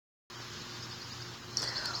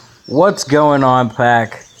What's going on,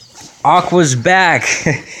 Pack? Aqua's back.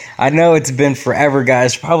 I know it's been forever,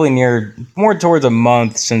 guys. Probably more towards a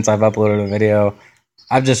month since I've uploaded a video.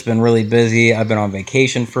 I've just been really busy. I've been on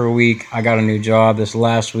vacation for a week. I got a new job this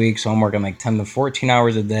last week, so I'm working like 10 to 14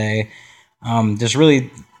 hours a day. Just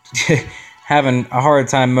really having a hard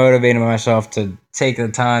time motivating myself to take the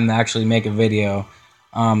time to actually make a video.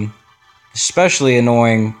 Especially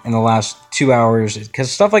annoying in the last 2 hours because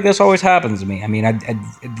stuff like this always happens to me. I mean,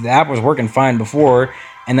 the app was working fine before,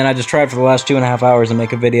 and then I just tried for the last 2.5 hours to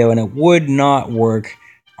make a video, and it would not work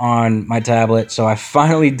on my tablet. So I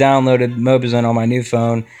finally downloaded Mobizen on my new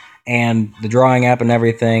phone and the drawing app and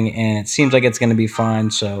everything, and it seems like it's going to be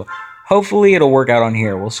fine. So hopefully it'll work out on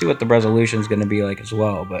here. We'll see what the resolution is going to be like as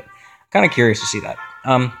well, but I'm kind of curious to see that.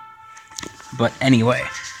 But anyway,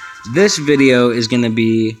 this video is going to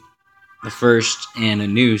be the first in a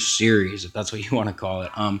new series, if that's what you want to call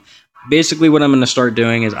it. Basically what I'm going to start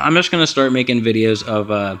doing is I'm just going to start making videos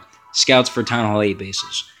of scouts for Town Hall 8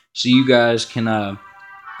 bases, so you guys can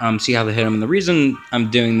see how they hit them. And the reason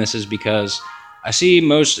I'm doing this is because I see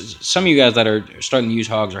some of you guys that are starting to use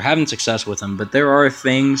hogs are having success with them, but there are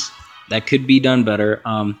things that could be done better.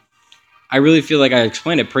 I really feel like I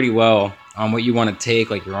explained it pretty well on what you want to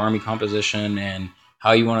take, like your army composition and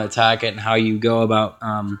how you want to attack it and how you go about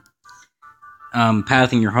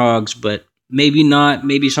pathing your hogs, but maybe not.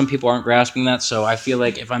 Maybe some people aren't grasping that, so I feel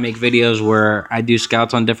like if I make videos where I do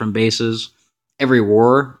scouts on different bases every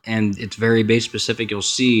war, and it's very base specific, you'll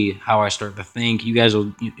see how I start to think. You guys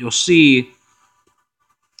you'll see,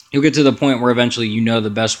 you'll get to the point where eventually you know the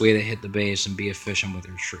best way to hit the base and be efficient with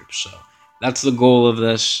your troops. So that's the goal of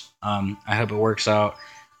this. I hope it works out.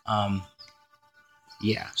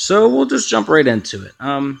 Yeah, so we'll just jump right into it.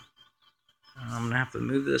 I'm gonna have to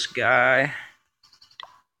move this guy.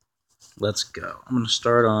 Let's go. I'm going to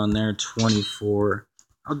start on there 24.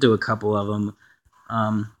 I'll do a couple of them.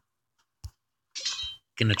 Going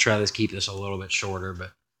to try to keep this a little bit shorter,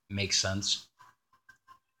 but it makes sense.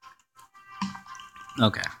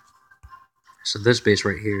 Okay. So this base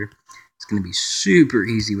right here is going to be super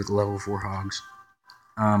easy with level 4 hogs.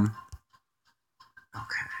 Okay.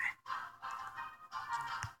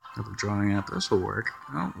 Double drawing up. This will work.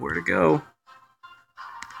 Oh, where to go?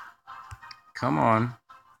 Come on.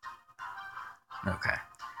 Okay,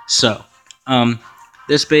 so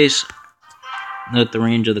this base, note the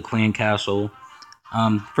range of the clan castle.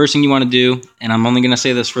 First thing you want to do, and I'm only going to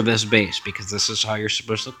say this for this base because this is how you're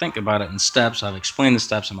supposed to think about it in steps. I've explained the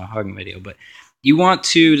steps in my hogging video, but you want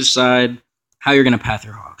to decide how you're going to path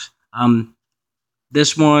your hogs.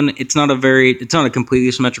 This one, it's not a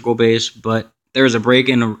completely symmetrical base, but there's a break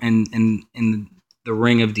in the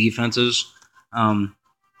ring of defenses.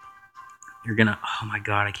 You're gonna, oh my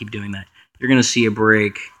god, I keep doing that. You're going to see a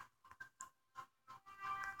break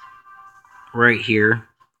right here.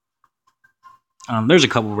 There's a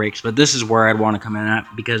couple breaks, but this is where I'd want to come in at,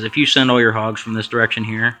 because if you send all your hogs from this direction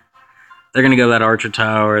here, they're going to go to that archer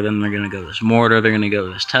tower, then they're going to go to this mortar, they're going to go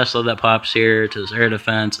to this Tesla that pops here, to this air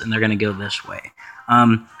defense, and they're going to go this way.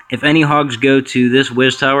 If any hogs go to this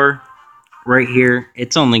whiz tower right here,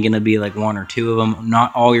 it's only going to be like 1 or 2 of them.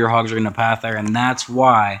 Not all your hogs are going to path there, and that's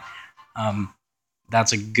why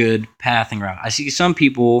that's a good pathing route. I see some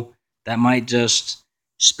people that might just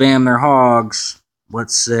spam their hogs,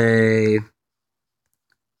 let's say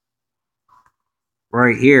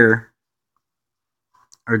right here,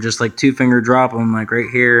 or just like 2-finger drop them like right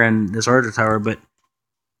here and this archer tower, but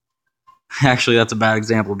actually that's a bad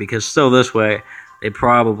example because still this way, they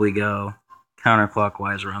probably go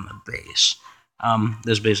counterclockwise around the base.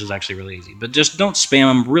 This base is actually really easy, but just don't spam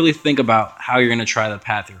them. Really think about how you're going to try to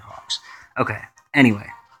path your hogs. Okay. Anyway,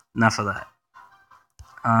 enough of that.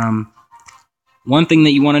 One thing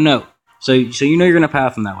that you want to note, so you know you're going to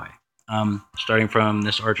path them that way, starting from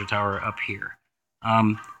this archer tower up here.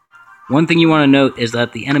 One thing you want to note is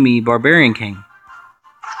that the enemy Barbarian King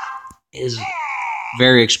is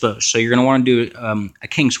very exposed, so you're going to want to do a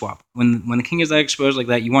king swap. When the king is that exposed like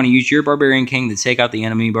that, you want to use your Barbarian King to take out the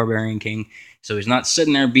enemy Barbarian King, so he's not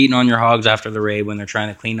sitting there beating on your hogs after the raid when they're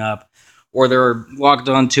trying to clean up, or they're locked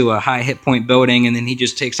onto a high hit point building, and then he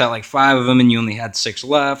just takes out like 5 of them, and you only had 6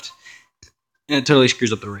 left, and it totally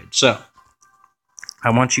screws up the raid. So,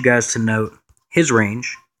 I want you guys to note his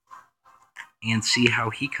range, and see how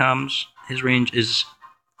he comes. His range is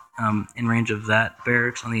in range of that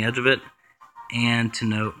barracks on the edge of it, and to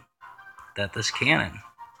note that this cannon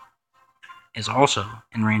is also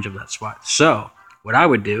in range of that spot. So, what I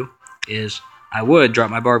would do is, I would drop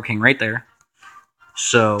my Barb King right there,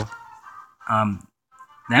 so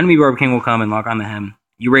the enemy Barb King will come and lock onto him.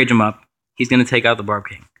 You rage him up. He's going to take out the Barb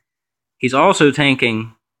King. He's also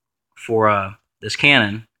tanking for this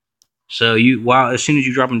cannon. So as soon as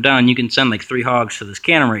you drop them down, you can send like 3 hogs to this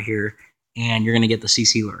cannon right here, and you're gonna get the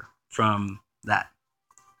CC lure from that.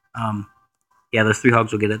 Yeah, those 3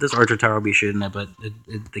 hogs will get it. This archer tower will be shooting it, but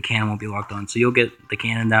the cannon won't be locked on. So you'll get the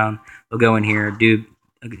cannon down. They'll go in here,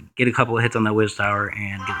 get a couple of hits on that whiz tower,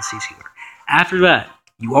 and get the CC lure. After that,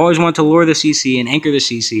 you always want to lure the CC and anchor the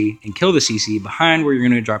CC and kill the CC behind where you're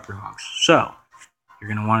going to drop your hogs. So you're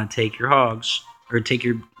going to want to take your hogs, or take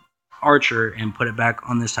your archer and put it back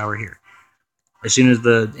on this tower here. As soon as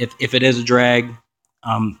if it is a drag,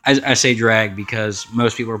 I say drag because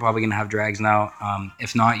most people are probably going to have drags now.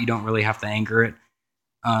 If not, you don't really have to anchor it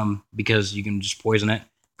because you can just poison it.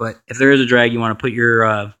 But if there is a drag, you want to put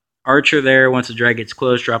your archer there. Once the drag gets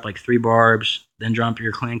close, drop like 3 barbs, then drop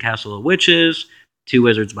your clan castle of witches, 2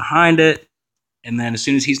 wizards behind it, and then as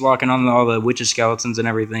soon as he's locking on all the witches skeletons and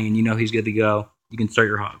everything, and you know he's good to go, you can start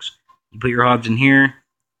your hogs. You put your hogs in here,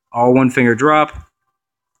 all 1 finger drop.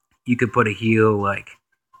 You could put a heal like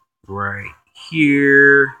right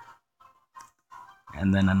here,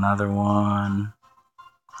 and then another one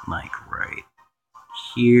like right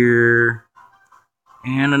here,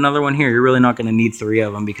 and another one here. You're really not going to need 3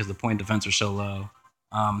 of them because the point defense are so low.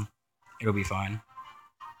 It'll be fine.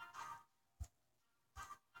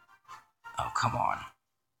 Oh, come on.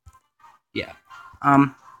 Yeah.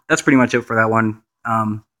 That's pretty much it for that one.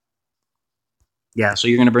 Yeah, so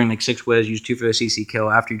you're going to bring like 6 whiz, use 2 for the CC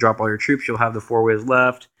kill. After you drop all your troops, you'll have the 4 whiz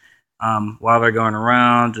left. While they're going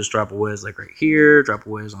around, just drop a whiz like right here, drop a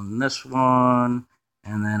whiz on this one,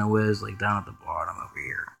 and then a whiz like down at the bottom over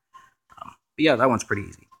here. But yeah, that one's pretty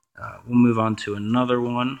easy. We'll move on to another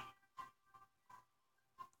one.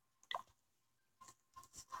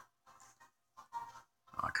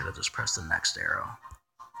 Oh, I could have just pressed the next arrow.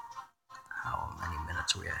 How many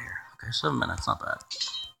minutes are we at here? Okay, 7 minutes, not bad.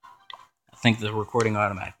 I think the recording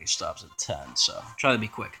automatically stops at 10, so try to be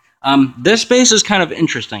quick. This base is kind of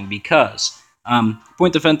interesting because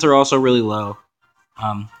point defense are also really low.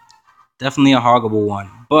 Definitely a hoggable one,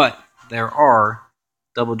 but there are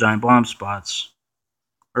double giant bomb spots,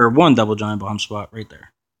 or 1 double giant bomb spot right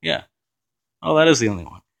there. Yeah. Oh, that is the only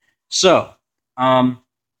one. So,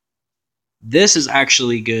 this is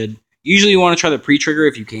actually good. Usually you want to try the pre-trigger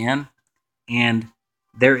if you can, and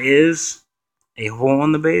there is a hole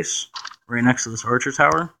in the base right next to this archer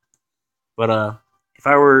tower, but if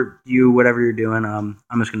I were you, whatever you're doing, I'm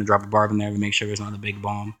just going to drop a barb in there to make sure there's not a big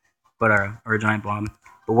bomb, but or a giant bomb.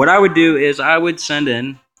 But what I would do is I would send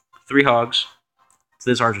in 3 hogs to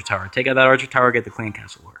this archer tower. Take out that archer tower, get the clan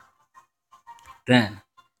castle lure. Then,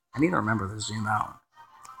 I need to remember to zoom out.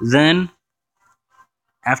 Then,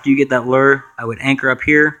 after you get that lure, I would anchor up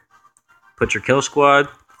here, put your kill squad,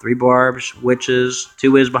 3 barbs, witches,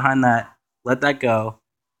 2 whiz behind that, let that go,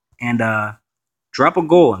 and drop a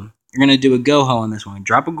golem. You're going to do a go-ho on this one.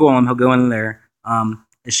 Drop a golem, he'll go in there.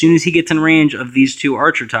 As soon as he gets in range of these 2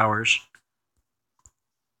 archer towers,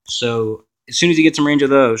 so as soon as he gets in range of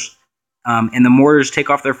those, and the mortars take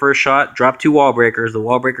off their first shot, drop 2 wall breakers. The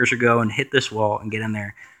wall breakers will go and hit this wall and get in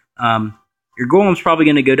there. Your golem's probably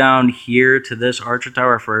going to go down here to this archer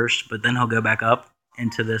tower first, but then he'll go back up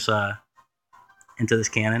into this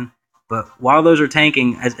cannon. But while those are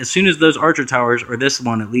tanking, as soon as those archer towers, or this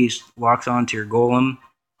one at least, locks onto your golem,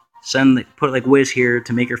 put like whiz here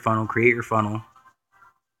to make your funnel, create your funnel,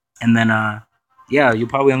 and then yeah, you'll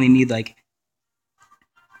probably only need like,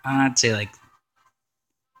 I'd say like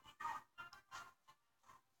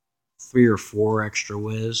 3 or 4 extra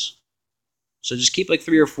whiz. So just keep like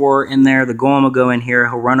 3 or 4 in there. The golem will go in here.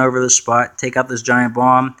 He'll run over the spot, take out this giant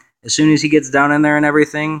bomb. As soon as he gets down in there and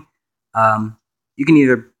everything, you can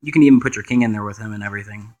even put your king in there with him and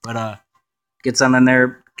everything. But get some in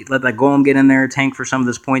there. Let that golem get in there. Tank for some of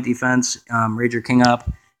this point defense. Raid your king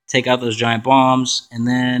up. Take out those giant bombs, and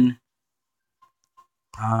then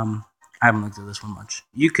I haven't looked at this one much.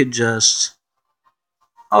 You could just,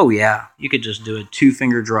 oh yeah, you could just do a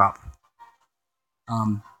 2-finger drop.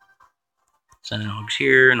 Send in hogs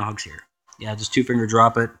here and hogs here. Yeah, just 2-finger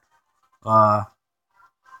drop it. I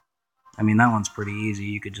mean, that one's pretty easy.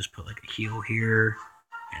 You could just put like a heal here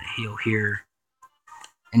and a heal here,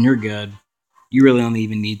 and you're good. You really only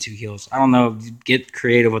even need 2 heals. I don't know. Get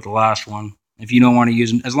creative with the last one if you don't want to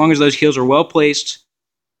use them. As long as those heals are well placed,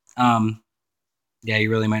 yeah, you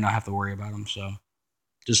really might not have to worry about them. So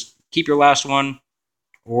just keep your last one,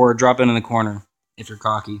 or drop it in the corner if you're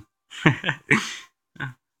cocky.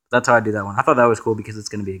 That's how I do that one. I thought that was cool because it's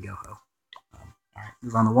going to be a go-ho. All right,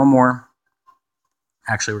 move on to one more.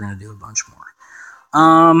 Actually, we're going to do a bunch more.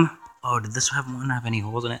 Oh, did this one have any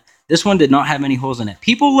holes in it? This one did not have any holes in it.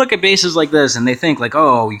 People look at bases like this and they think like,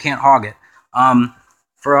 oh, you can't hog it.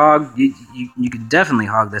 For hog, you could definitely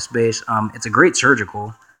hog this base. It's a great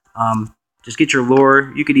surgical. Just get your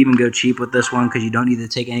lure. You could even go cheap with this one because you don't need to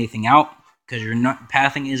take anything out because your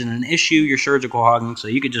pathing isn't an issue. You're surgical hogging, so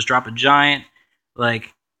you could just drop a giant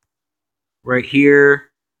like right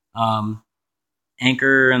here,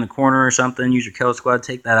 anchor in the corner or something. Use your kill squad,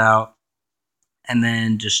 take that out, and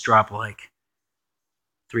then just drop like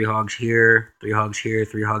 3 hogs here, 3 hogs here,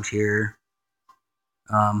 3 hogs here.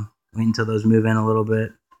 Wait until those move in a little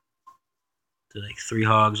bit. So like 3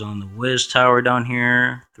 hogs on the whiz tower down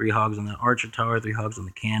here, 3 hogs on the archer tower, 3 hogs on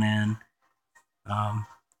the cannon, and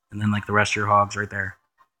then like the rest of your hogs right there.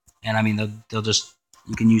 And I mean, they'll just,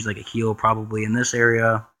 you can use like a heal probably in this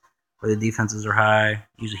area where the defenses are high.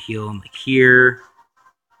 Use a heal in like here.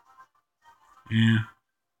 Yeah.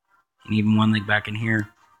 And even one like back in here.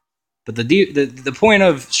 But the point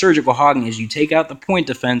of surgical hogging is you take out the point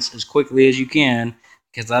defense as quickly as you can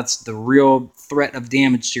because that's the real threat of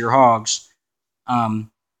damage to your hogs. And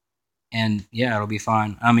yeah, it'll be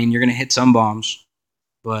fine. I mean, you're gonna hit some bombs,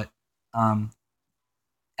 but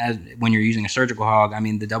as when you're using a surgical hog, I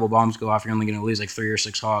mean, the double bombs go off. You're only gonna lose like 3 or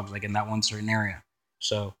 6 hogs, like in that one certain area.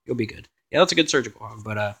 So you'll be good. Yeah, that's a good surgical hog,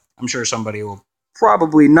 but I'm sure somebody will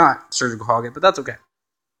probably not surgical hog it, but that's okay.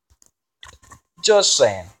 Just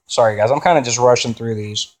saying. Sorry, guys. I'm kind of just rushing through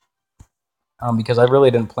these because I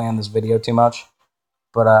really didn't plan this video too much.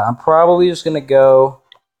 But I'm probably just going to go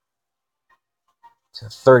to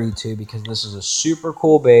 32 because this is a super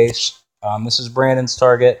cool base. This is Brandon's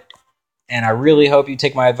target. And I really hope you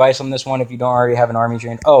take my advice on this one if you don't already have an army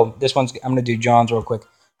trained. Oh, this one's... I'm going to do John's real quick.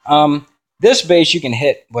 This base you can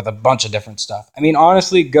hit with a bunch of different stuff. I mean,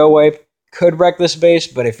 honestly, Go Wipe could wreck this base,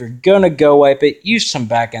 but if you're going to Go Wipe it, use some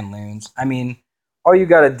back-end loons. I mean... all you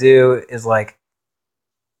gotta do is like,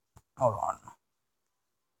 hold on.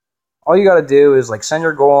 All you gotta do is like send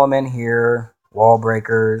your golem in here, wall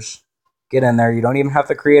breakers, get in there. You don't even have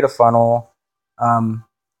to create a funnel.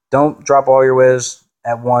 Don't drop all your whiz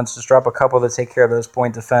at once. Just drop a couple to take care of those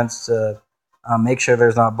point defense to make sure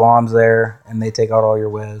there's not bombs there and they take out all your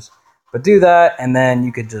whiz. But do that, and then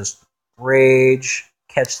you could just rage,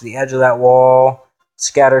 catch the edge of that wall,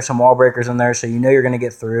 scatter some wall breakers in there so you know you're going to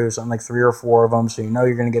get through, something like 3 or 4 of them, so you know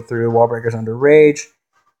you're going to get through wall breakers under rage.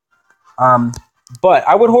 But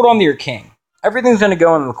I would hold on to your king. Everything's going to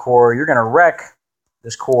go into the core. You're going to wreck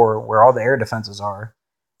this core where all the air defenses are.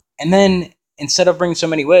 And then instead of bringing so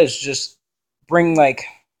many whiz, just bring like,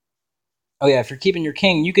 oh yeah, if you're keeping your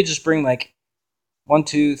king, you could just bring like 1,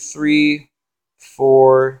 2, 3,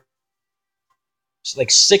 4,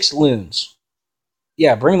 like 6 loons.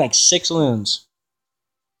 Yeah, bring like 6 loons.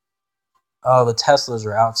 Oh, the Teslas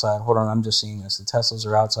are outside. Hold on, I'm just seeing this. The Teslas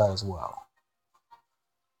are outside as well.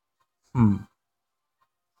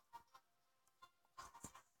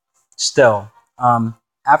 Still,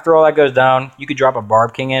 after all that goes down, you could drop a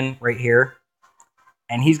Barb King in right here.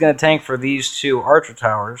 And he's going to tank for these 2 Archer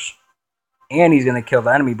Towers. And he's going to kill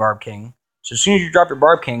the enemy Barb King. So as soon as you drop your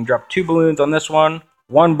Barb King, drop 2 balloons on this one,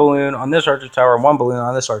 1 balloon on this Archer Tower, and 1 balloon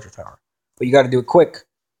on this Archer Tower. But you got to do it quick,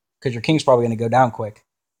 because your King's probably going to go down quick.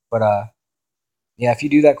 But, yeah, if you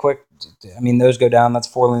do that quick, I mean, those go down. That's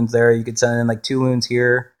 4 loons there. You could send in like 2 loons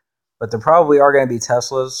here. But there probably are going to be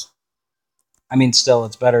Teslas. I mean, still,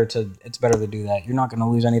 it's better to do that. You're not going to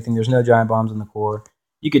lose anything. There's no giant bombs in the core.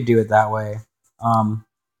 You could do it that way.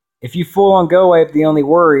 If you full on Go Wipe, the only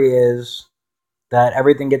worry is that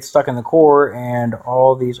everything gets stuck in the core and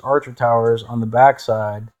all these Archer Towers on the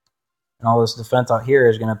backside and all this defense out here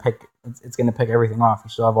is going to pick. It's going to pick everything off. You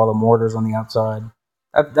still have all the mortars on the outside.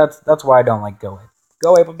 That's why I don't like Go Wipe.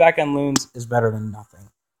 Go Wipe with back end loons is better than nothing.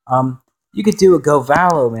 You could do a Go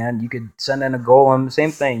Valo, man. You could send in a Golem.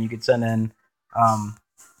 Same thing. You could send in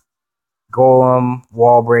Golem,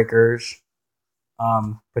 Wall Breakers.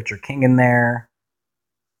 Put your King in there.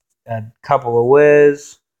 A couple of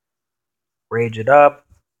Whiz. Rage it up.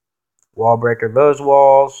 Wall Breaker those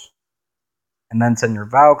walls. And then send your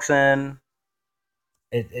Valks in.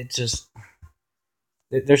 It's just...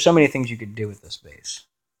 there's so many things you could do with this base.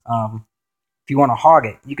 If you want to hog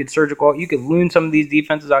it, you could surgical. You could loon some of these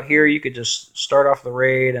defenses out here. You could just start off the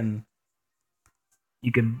raid and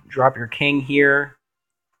you could drop your king here.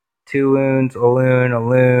 2 loons, a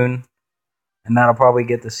loon, and that'll probably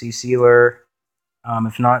get the Sea Sealer.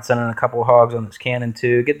 If not, send in a couple hogs on this cannon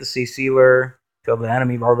too. Get the Sea Sealer, kill the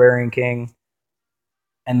enemy Barbarian King,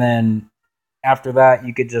 and then after that,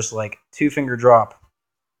 you could just like 2-finger drop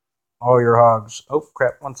all your hogs. Oh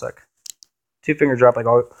crap! 1 sec. 2-finger drop like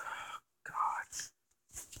all. God.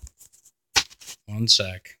 1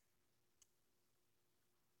 sec.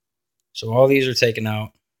 So all these are taken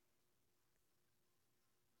out.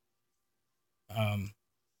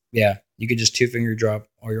 Yeah, you could just 2-finger drop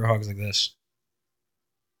all your hogs like this.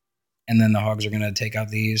 And then the hogs are going to take out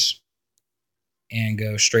these and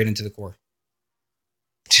go straight into the core.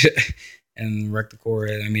 And wreck the core.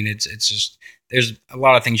 I mean, it's just, there's a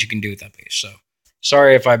lot of things you can do with that base. So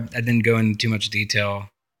sorry if I didn't go into too much detail.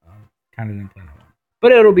 Kind of didn't plan on one.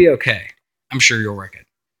 But it'll be okay. I'm sure you'll wreck it.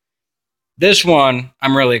 This one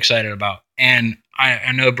I'm really excited about. And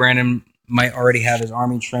I know Brandon might already have his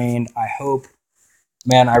army trained. I hope,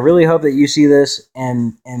 man, I really hope that you see this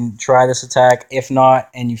and try this attack. If not,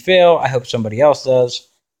 and you fail, I hope somebody else does.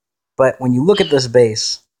 But when you look at this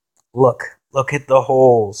base, look at the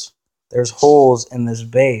holes. There's holes in this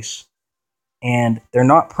base. And they're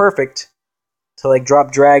not perfect to like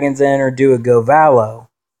drop dragons in or do a go Valo.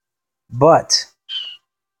 But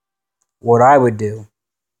what I would do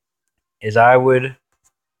is I would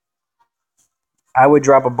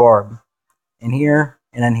drop a barb in here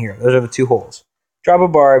and in here. Those are the 2 holes. Drop a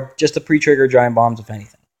barb just to pre-trigger giant bombs, if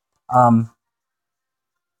anything.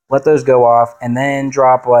 Let those go off, and then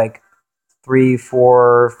drop like 3,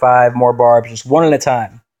 4, 5 more barbs, just one at a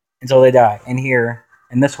time, until they die. In here,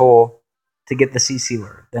 in this hole, to get the CC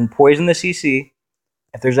lure. Then poison the CC.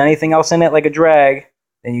 If there's anything else in it, like a drag,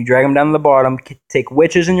 then you drag them down to the bottom. Take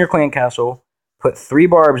witches in your clan castle. Put 3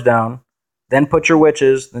 barbs down. Then put your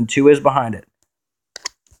witches. Then 2 is behind it.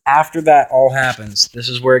 After that all happens, this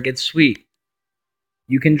is where it gets sweet.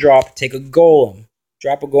 You can take a golem.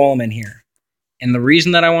 Drop a golem in here. And the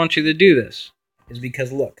reason that I want you to do this is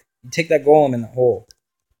because, look, you take that golem in the hole.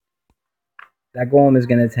 That golem is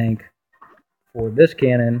going to tank for this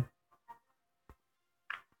cannon,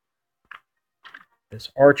 this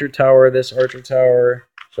archer tower, this archer tower.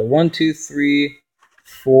 So 1, 2, 3,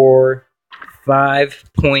 4,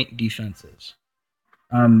 5-point defenses.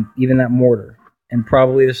 Even that mortar. And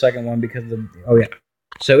probably the second one because of the... Oh, yeah.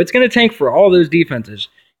 So it's going to tank for all those defenses.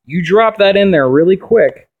 You drop that in there really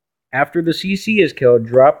quick. After the CC is killed,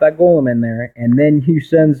 drop that golem in there, and then you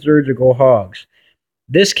send surgical hogs.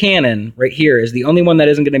 This cannon right here is the only one that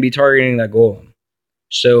isn't going to be targeting that golem.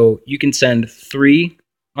 So you can send 3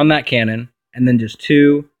 on that cannon, and then just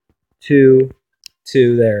 2, 2,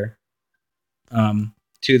 2 there.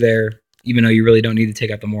 2 there, even though you really don't need to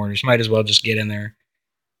take out the mortars. Might as well just get in there.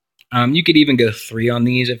 You could even go 3 on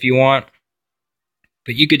these if you want.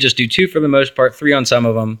 But you could just do 2 for the most part, 3 on some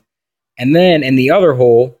of them. And then in the other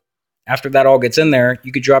hole, after that all gets in there,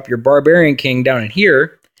 you could drop your Barbarian King down in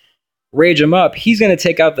here, rage him up. He's going to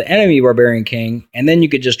take out the enemy Barbarian King, and then you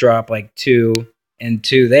could just drop like 2 and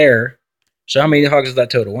 2 there. So how many hogs is that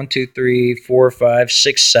total? 1, 2, 3, 4, 5,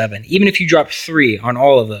 6, 7. Even if you drop 3 on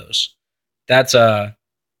all of those, that's what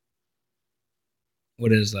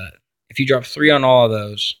is that? If you drop 3 on all of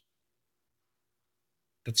those,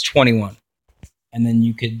 that's 21. And then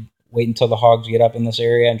you could wait until the hogs get up in this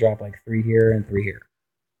area and drop like 3 here and 3 here.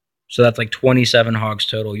 So that's like 27 hogs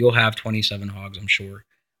total. You'll have 27 hogs, I'm sure.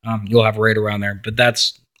 You'll have right around there. But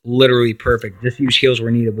that's literally perfect. Just use heals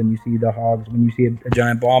where needed when you see the hogs. When you see a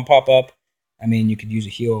giant bomb pop up, I mean, you could use a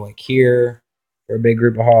heal like here for a big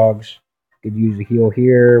group of hogs. You could use a heal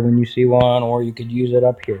here when you see one, or you could use it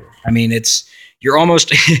up here. I mean, you're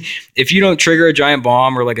almost, if you don't trigger a giant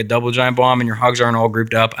bomb or like a double giant bomb and your hogs aren't all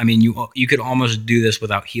grouped up, I mean, you could almost do this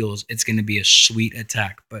without heals. It's going to be a sweet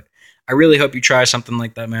attack. But I really hope you try something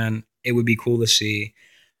like that, man. It would be cool to see.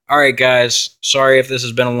 All right, guys. Sorry if this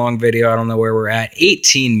has been a long video. I don't know where we're at.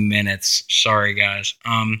 18 minutes. Sorry, guys.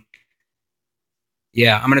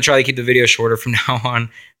 Yeah, I'm going to try to keep the video shorter from now on.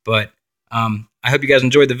 But I hope you guys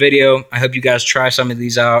enjoyed the video. I hope you guys try some of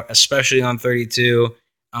these out, especially on 32.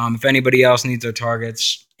 If anybody else needs their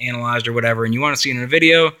targets analyzed or whatever, and you want to see it in a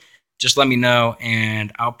video, just let me know,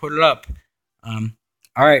 and I'll put it up. All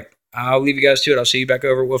right. I'll leave you guys to it. I'll see you back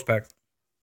over at Wolfpack.